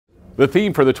The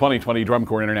theme for the 2020 Drum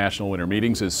Corps International Winter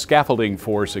Meetings is Scaffolding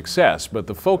for Success, but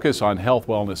the focus on health,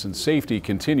 wellness, and safety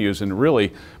continues, and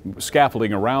really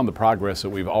scaffolding around the progress that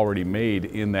we've already made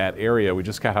in that area. We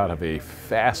just got out of a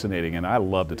fascinating, and I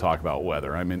love to talk about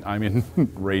weather. I'm in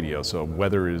radio, so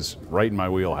weather is right in my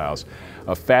wheelhouse.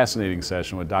 A fascinating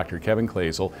session with Dr. Kevin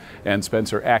Kloesel and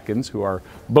Spencer Adkins, who are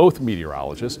both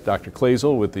meteorologists. Dr.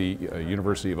 Kloesel with the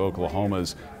University of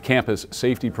Oklahoma's Campus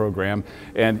Safety Program,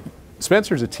 and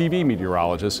Spencer's a TV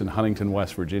meteorologist in Huntington,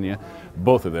 West Virginia.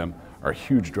 Both of them are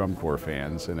huge Drum Corps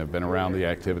fans and have been around the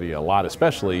activity a lot,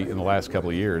 especially in the last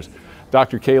couple of years.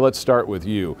 Dr. K, let's start with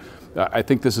you. I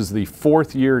think this is the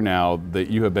fourth year now that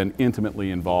you have been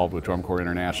intimately involved with Drum Corps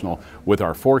International with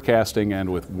our forecasting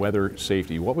and with weather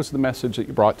safety. What was the message that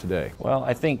you brought today? Well,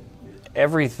 I think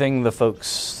everything the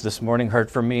folks this morning heard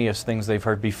from me is things they've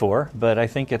heard before, but I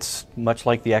think it's much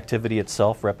like the activity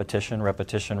itself: repetition,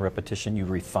 repetition, repetition. You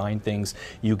refine things,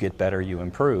 you get better, you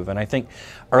improve. And I think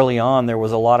early on there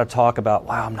was a lot of talk about,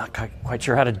 wow, I'm not quite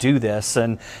sure how to do this,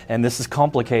 and this is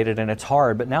complicated and it's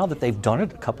hard. But now that they've done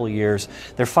it a couple of years,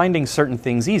 they're finding certain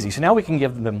things easy. So now we can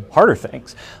give them harder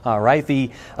things, right?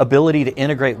 The ability to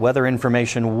integrate weather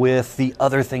information with the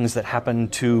other things that happen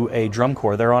to a drum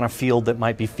corps. They're on a field that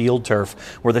might be field turf,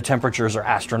 where the temperatures are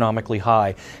astronomically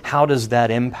high. How does that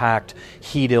impact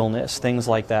heat illness, things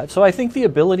like that? So I think the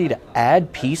ability to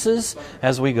add pieces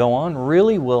as we go on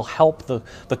really will help the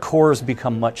corps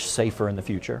become much safer in the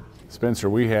future. Spencer,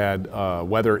 we had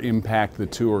weather impact the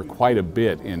tour quite a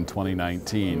bit in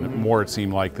 2019, more it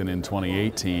seemed like than in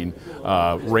 2018.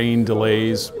 Rain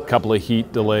delays, a couple of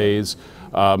heat delays.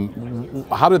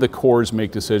 How do the corps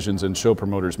make decisions and show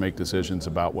promoters make decisions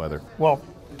about weather? Well,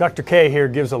 Dr. K here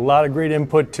gives a lot of great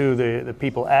input to the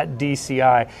people at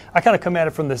DCI. I kind of come at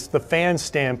it from the fan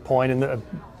standpoint, and it's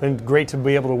been great to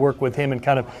be able to work with him and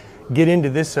kind of get into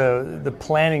this, the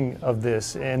planning of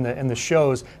this and the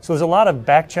shows. So there's a lot of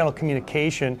back channel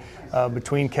communication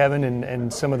between Kevin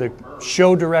and some of the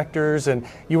show directors, and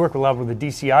you work a lot with the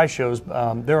DCI shows.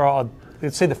 There are,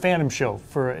 let's say the Phantom show,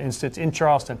 for instance, in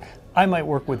Charleston. I might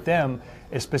work with them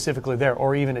specifically there,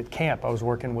 or even at camp. I was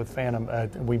working with Phantom.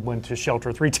 We went to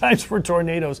shelter 3 times for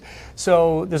tornadoes.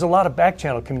 So there's a lot of back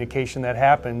channel communication that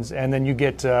happens, and then you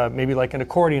get maybe like an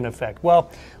accordion effect.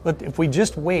 Well, if we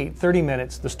just wait 30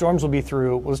 minutes, the storms will be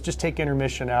through. We'll just take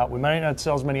intermission out. We might not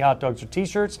sell as many hot dogs or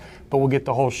t-shirts, but we'll get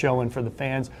the whole show in for the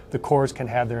fans. The corps can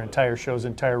have their entire show's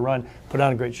entire run, put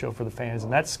on a great show for the fans.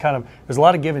 And that's kind of, there's a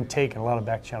lot of give and take and a lot of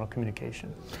back channel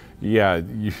communication. Yeah,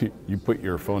 you put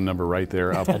your phone number right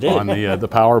there up on the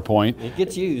PowerPoint. It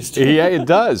gets used. Yeah, it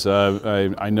does.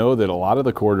 I know that a lot of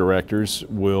the corps directors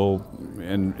will,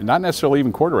 and not necessarily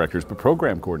even corps directors, but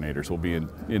program coordinators will be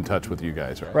in touch with you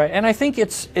guys, right? Right, and I think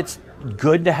it's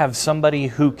good to have somebody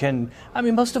who can, I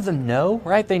mean, most of them know,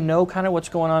 right? They know kind of what's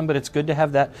going on, but it's good to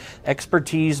have that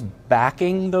expertise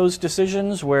backing those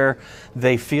decisions where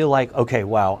they feel like, okay,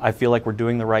 wow, I feel like we're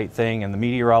doing the right thing, and the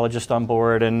meteorologist on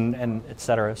board, and et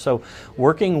cetera. So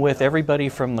working with everybody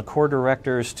from the corps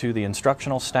directors to the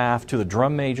instructional staff to the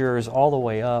drum majors all the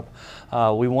way up,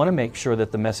 we want to make sure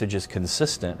that the message is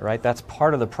consistent, right? That's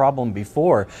part of the problem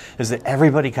before, is that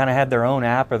everybody kind of had their own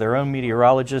app or their own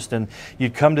meteorologist, and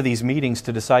you'd come to these meetings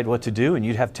to decide what to do, and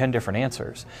you'd have 10 different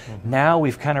answers. Now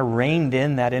we've kind of reined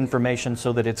in that information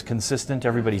so that it's consistent,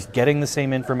 everybody's getting the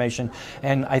same information,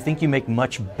 and I think you make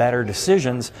much better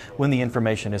decisions when the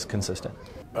information is consistent.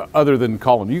 Other than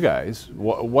calling you guys,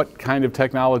 what kind of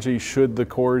technology should the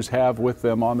corps have with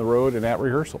them on the road and at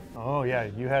rehearsal? Oh yeah,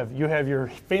 you have your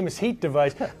famous heat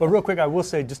device. But real quick, I will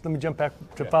say, just let me jump back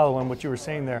to follow on what you were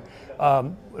saying there.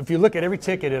 If you look at every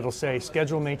ticket, it'll say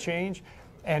schedule may change.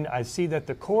 And I see that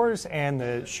the corps and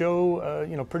the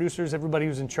show producers, everybody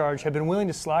who's in charge, have been willing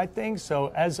to slide things.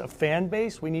 So as a fan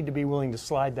base, we need to be willing to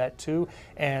slide that too.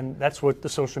 And that's what the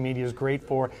social media is great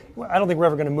for. I don't think we're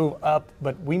ever going to move up,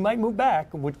 but we might move back.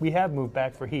 We have moved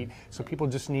back for heat. So people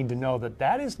just need to know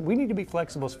that we need to be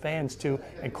flexible as fans too,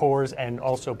 and corps, and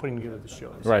also putting together the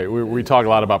shows. Right. We talk a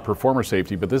lot about performer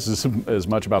safety, but this is as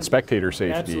much about spectator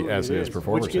safety Absolutely as it is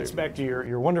performer safety. Which gets back to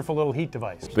your wonderful little heat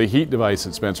device. The heat device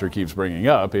that Spencer keeps bringing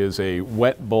up is a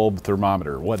wet bulb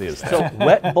thermometer. What is that? So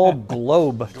wet bulb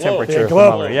globe temperature Yeah,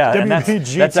 globe. thermometer. Yeah, and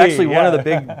WBGT, that's actually one of the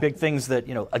yeah. big things that,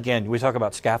 again, we talk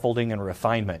about scaffolding and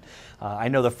refinement. I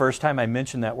know the first time I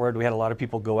mentioned that word, we had a lot of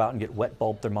people go out and get wet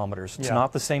bulb thermometers. It's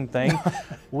not the same thing.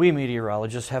 We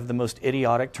meteorologists have the most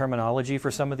idiotic terminology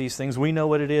for some of these things. We know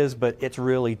what it is, but it's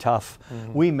really tough.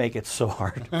 We make it so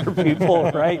hard for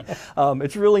people, right?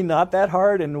 It's really not that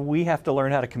hard, and we have to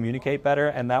learn how to communicate better,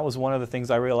 and that was one of the things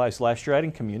I realized last year. I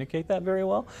didn't communicate that very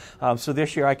well. So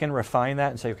this year I can refine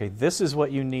that and say, okay, this is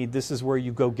what you need, this is where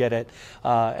you go get it,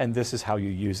 and this is how you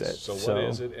use it. So what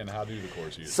is it, and how do the Corps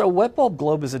use it? So Wet Bulb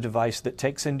Globe is a device that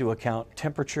takes into account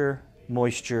temperature,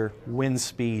 moisture, wind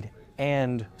speed,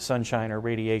 and sunshine or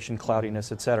radiation,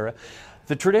 cloudiness, etc.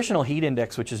 The traditional heat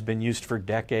index, which has been used for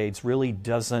decades, really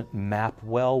doesn't map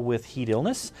well with heat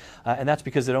illness, and that's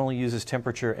because it only uses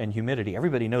temperature and humidity.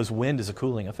 Everybody knows wind is a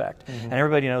cooling effect, and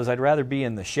everybody knows I'd rather be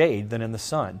in the shade than in the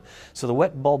sun. So the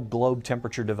Wet Bulb Globe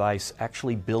temperature device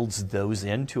actually builds those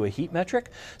into a heat metric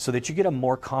so that you get a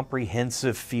more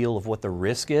comprehensive feel of what the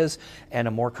risk is and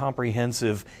a more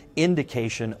comprehensive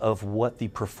indication of what the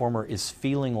performer is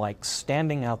feeling like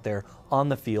standing out there on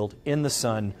the field in the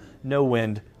sun, no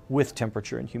wind, with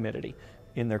temperature and humidity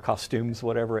in their costumes,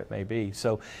 whatever it may be.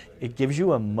 So it gives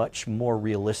you a much more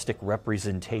realistic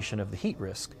representation of the heat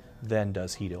risk than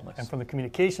does heat illness. And from the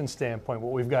communication standpoint,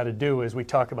 what we've got to do is, we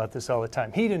talk about this all the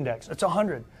time, heat index, it's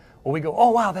 100. Well, we go,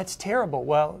 oh wow, that's terrible.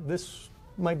 Well, this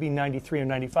might be 93 or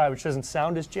 95, which doesn't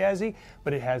sound as jazzy,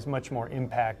 but it has much more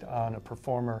impact on a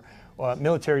performer.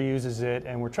 Military uses it,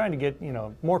 and we're trying to get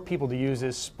more people to use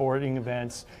this, sporting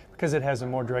events, because it has a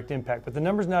more direct impact. But the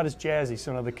number's not as jazzy,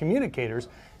 so now the communicators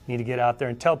need to get out there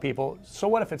and tell people, so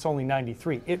what if it's only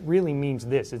 93? It really means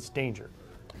this, it's danger.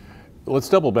 Let's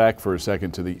double back for a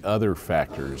second to the other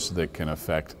factors that can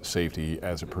affect safety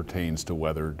as it pertains to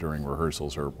weather during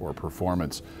rehearsals or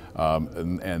performance,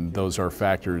 and those are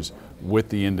factors with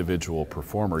the individual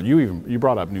performer. You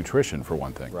brought up nutrition for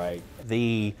one thing. Right.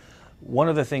 One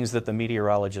of the things that the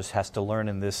meteorologist has to learn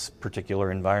in this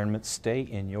particular environment, stay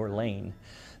in your lane.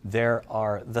 There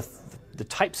are the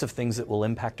types of things that will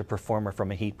impact a performer from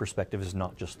a heat perspective is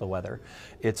not just the weather.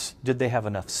 It's did they have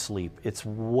enough sleep? It's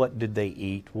what did they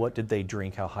eat? What did they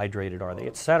drink? How hydrated are they,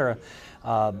 etc.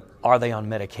 Are they on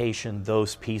medication?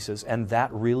 Those pieces. And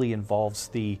that really involves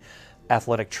the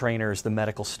athletic trainers, the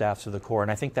medical staffs of the Corps. And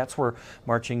I think that's where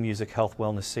Marching Music Health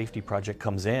Wellness Safety Project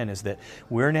comes in, is that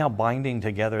we're now binding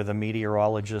together the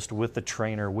meteorologist with the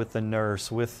trainer, with the nurse,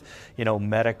 with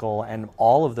medical, and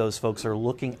all of those folks are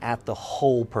looking at the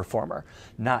whole performer,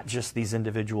 not just these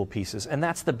individual pieces. And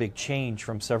that's the big change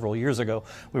from several years ago.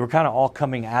 We were kind of all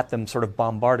coming at them, sort of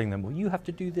bombarding them. Well, you have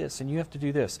to do this and you have to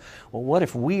do this. Well, what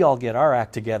if we all get our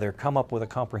act together, come up with a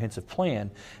comprehensive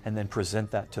plan, and then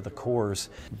present that to the Corps?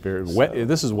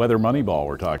 This is weather Moneyball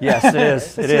we're talking. Yes, it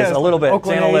is. It is a little bit. It's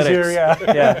analytics. Here, yeah.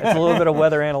 Yeah, it's a little bit of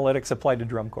weather analytics applied to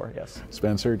drum corps. Yes.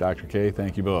 Spencer, Dr. K,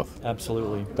 thank you both.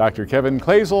 Absolutely. Dr. Kevin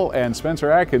Kloesel and Spencer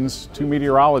Adkins, two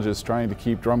meteorologists trying to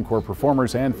keep drum corps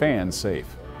performers and fans safe.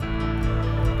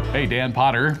 Hey, Dan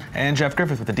Potter. And Jeff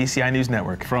Griffith with the DCI News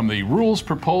Network. From the rules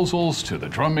proposals to the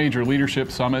Drum Major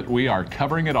Leadership Summit, we are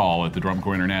covering it all at the Drum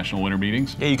Corps International Winter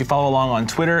Meetings. Yeah, you can follow along on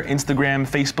Twitter, Instagram,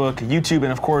 Facebook, YouTube,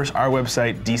 and of course our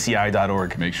website,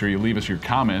 dci.org. Make sure you leave us your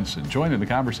comments and join in the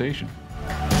conversation.